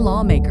 tell your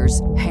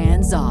lawmakers,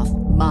 hands off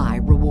my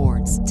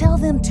rewards. Tell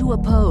them to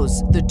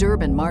oppose the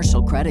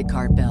Durbin-Marshall credit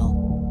card bill.